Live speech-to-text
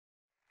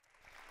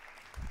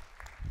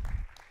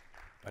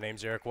My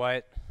name's Eric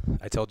White.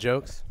 I tell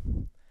jokes.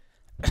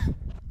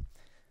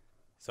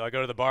 So I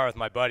go to the bar with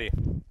my buddy,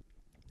 and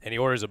he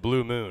orders a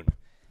Blue Moon.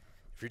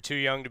 If you're too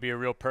young to be a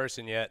real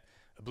person yet,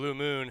 a Blue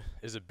Moon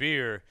is a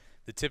beer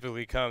that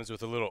typically comes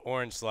with a little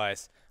orange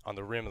slice on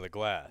the rim of the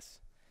glass.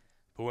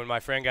 But when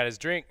my friend got his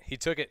drink, he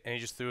took it and he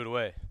just threw it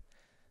away.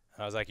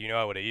 I was like, you know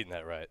I would have eaten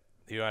that, right?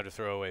 You don't have to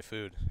throw away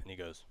food. And he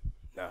goes,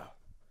 no.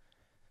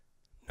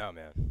 No,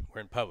 man. We're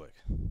in public.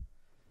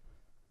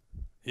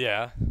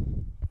 Yeah.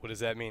 What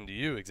does that mean to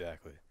you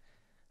exactly?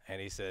 And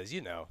he says,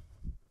 you know,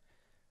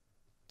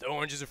 the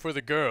oranges are for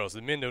the girls.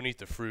 The men don't eat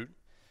the fruit.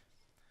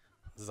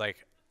 I was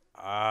like,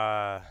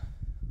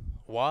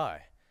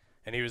 why?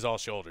 And he was all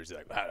shoulders. He's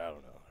like, I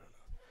don't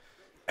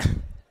know.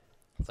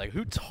 It's like,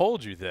 who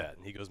told you that?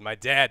 And he goes, my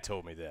dad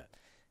told me that.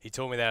 He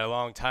told me that a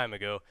long time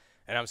ago,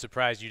 and I'm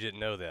surprised you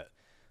didn't know that.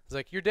 I was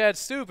like, your dad's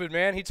stupid,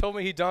 man. He told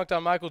me he dunked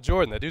on Michael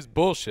Jordan. That dude's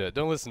bullshit.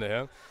 Don't listen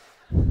to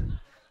him.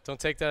 Don't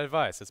take that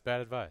advice. That's bad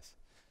advice.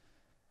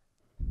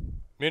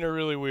 Men are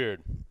really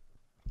weird.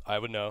 I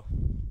would know.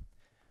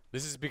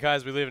 This is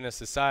because we live in a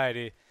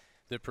society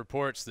that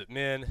purports that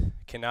men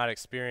cannot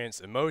experience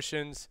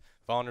emotions,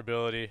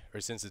 vulnerability, or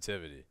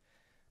sensitivity.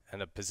 And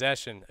the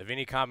possession of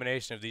any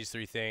combination of these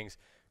three things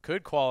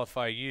could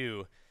qualify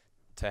you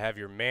to have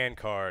your man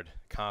card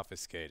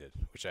confiscated,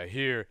 which I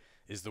hear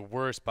is the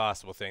worst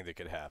possible thing that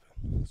could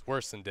happen. It's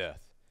worse than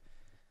death.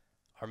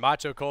 Our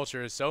macho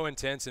culture is so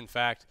intense, in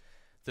fact,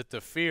 that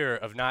the fear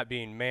of not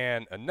being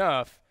man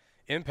enough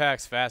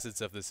impacts facets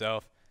of the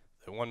self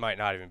that one might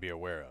not even be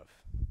aware of.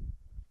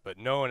 But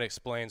no one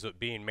explains what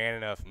being man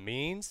enough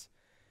means,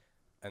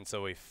 and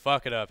so we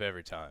fuck it up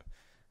every time.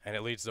 And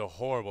it leads to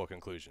horrible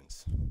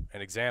conclusions.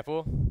 An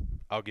example?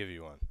 I'll give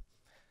you one.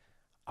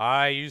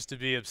 I used to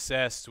be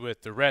obsessed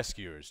with The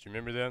Rescuers. Do you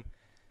remember them?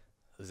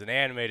 It was an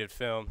animated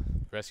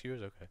film.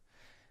 Rescuers? Okay.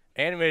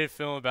 Animated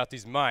film about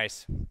these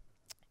mice.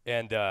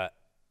 And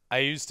I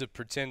used to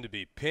pretend to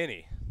be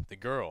Penny, the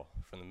girl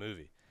from the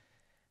movie.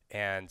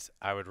 And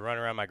I would run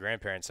around my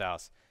grandparents'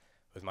 house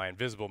with my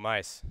invisible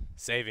mice,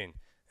 saving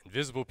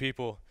invisible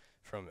people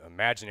from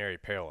imaginary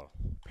peril.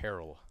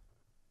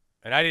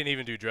 And I didn't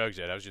even do drugs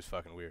yet. I was just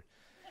fucking weird.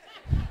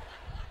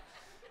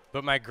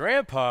 But my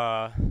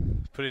grandpa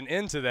put an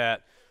end to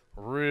that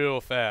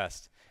real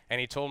fast.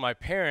 And he told my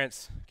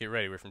parents, get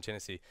ready, we're from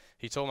Tennessee.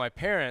 He told my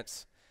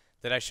parents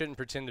that I shouldn't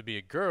pretend to be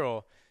a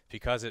girl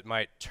because it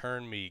might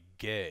turn me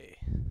gay.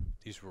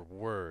 These were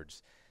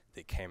words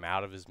that came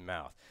out of his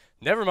mouth.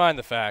 Never mind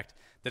the fact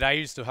that I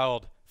used to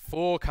hold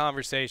full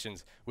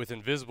conversations with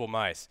invisible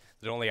mice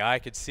that only I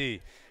could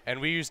see. And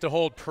we used to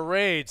hold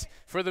parades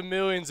for the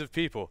millions of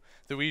people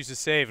that we used to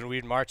save, and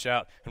we'd march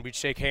out and we'd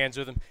shake hands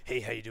with them. Hey,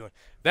 how you doing?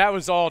 That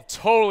was all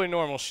totally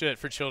normal shit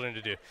for children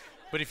to do.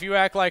 But if you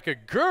act like a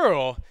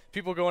girl,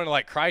 people go into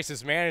like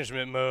crisis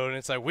management mode, and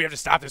it's like, we have to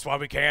stop this while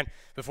we can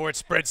before it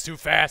spreads too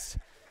fast.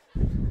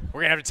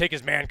 We're gonna have to take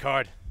his man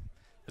card.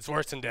 It's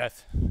worse than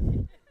death.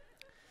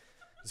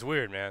 It's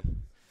weird, man.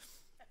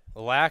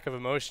 The lack of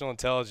emotional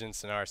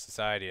intelligence in our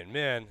society and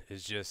men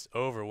is just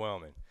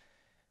overwhelming.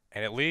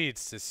 And it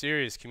leads to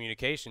serious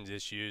communications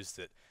issues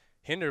that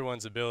hinder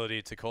one's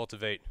ability to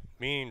cultivate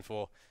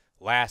meaningful,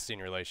 lasting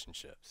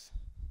relationships.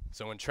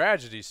 So when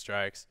tragedy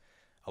strikes,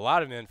 a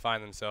lot of men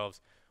find themselves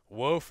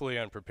woefully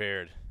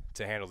unprepared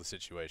to handle the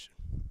situation.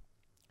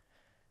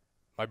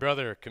 My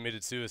brother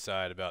committed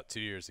suicide about 2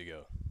 years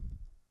ago.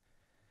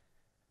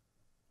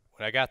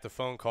 When I got the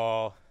phone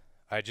call,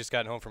 I had just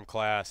gotten home from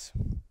class.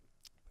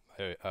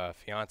 My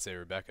fiance,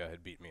 Rebecca,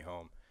 had beaten me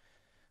home,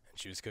 and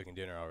she was cooking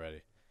dinner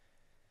already.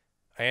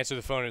 I answered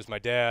the phone. It was my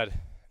dad, and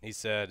he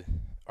said,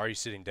 "Are you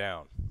sitting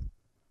down?"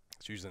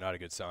 It's usually not a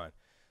good sign.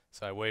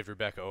 So I waved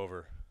Rebecca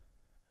over,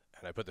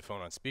 and I put the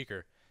phone on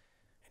speaker,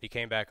 and he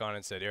came back on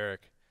and said,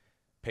 "Eric,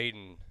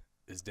 Peyton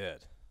is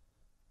dead."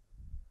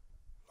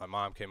 My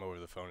mom came over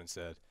the phone and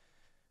said,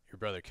 "Your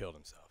brother killed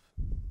himself."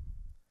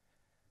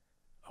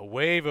 A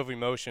wave of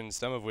emotions,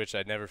 some of which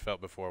I'd never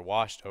felt before,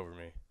 washed over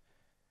me.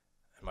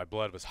 And my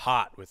blood was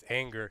hot with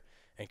anger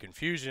and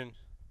confusion,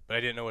 but I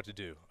didn't know what to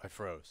do. I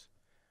froze.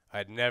 I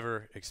had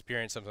never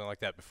experienced something like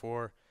that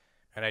before,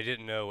 and I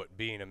didn't know what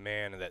being a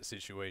man in that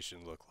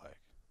situation looked like.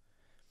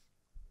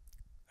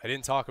 I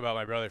didn't talk about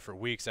my brother for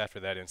weeks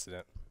after that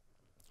incident.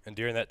 And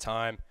during that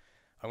time,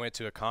 I went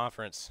to a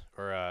conference,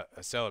 or a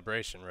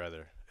celebration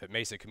rather, at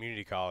Mesa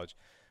Community College,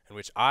 in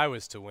which I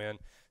was to win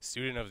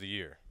Student of the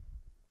Year.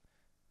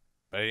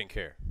 But I didn't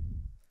care.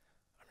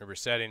 I remember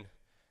sitting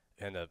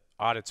in the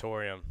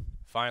auditorium,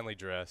 finely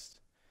dressed,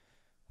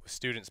 with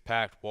students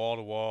packed wall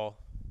to wall.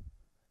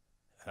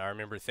 And I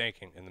remember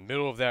thinking in the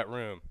middle of that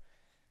room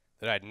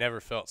that I'd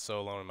never felt so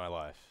alone in my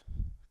life,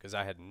 because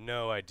I had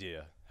no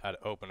idea how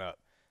to open up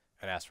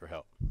and ask for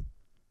help.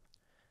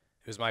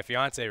 It was my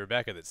fiance,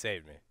 Rebecca, that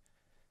saved me.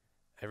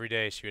 Every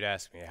day she would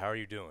ask me, "How are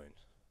you doing?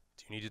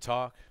 Do you need to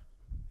talk?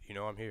 You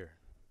know I'm here."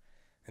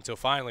 Until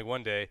finally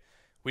one day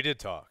we did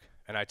talk,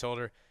 and I told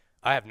her,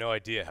 "I have no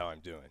idea how I'm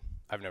doing.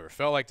 I've never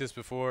felt like this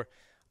before.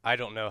 I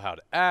don't know how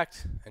to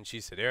act." And she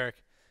said,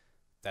 "Eric,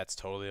 that's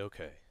totally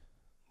okay.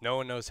 No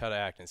one knows how to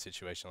act in a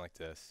situation like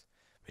this,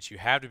 but you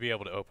have to be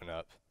able to open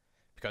up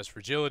because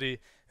fragility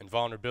and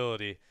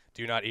vulnerability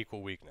do not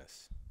equal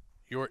weakness.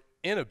 Your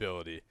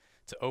inability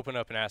to open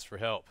up and ask for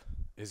help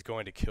is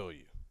going to kill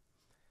you.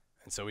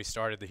 And so we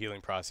started the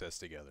healing process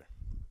together.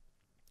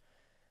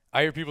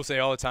 I hear people say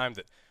all the time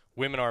that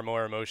women are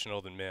more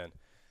emotional than men.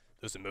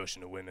 Those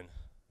emotional women.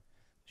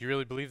 Do you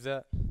really believe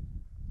that?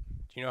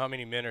 Do you know how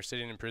many men are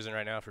sitting in prison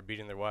right now for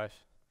beating their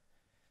wife?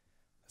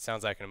 That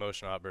sounds like an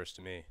emotional outburst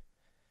to me.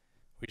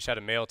 We just had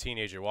a male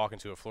teenager walk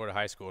into a Florida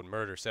high school and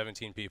murder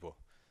 17 people.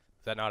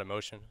 Is that not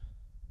emotion?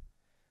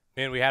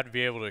 Men, we have to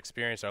be able to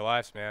experience our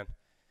lives, man.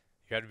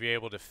 You have to be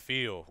able to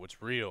feel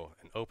what's real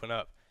and open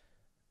up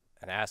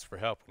and ask for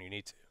help when you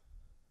need to.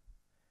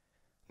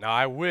 Now,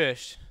 I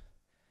wish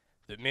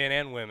that men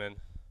and women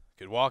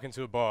could walk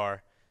into a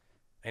bar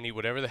and eat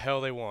whatever the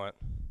hell they want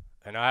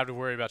and not have to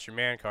worry about your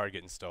man card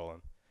getting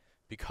stolen,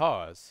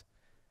 because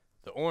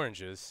the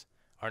oranges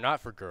are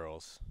not for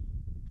girls.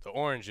 The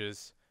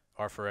oranges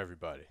are for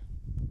everybody.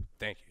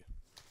 Thank you.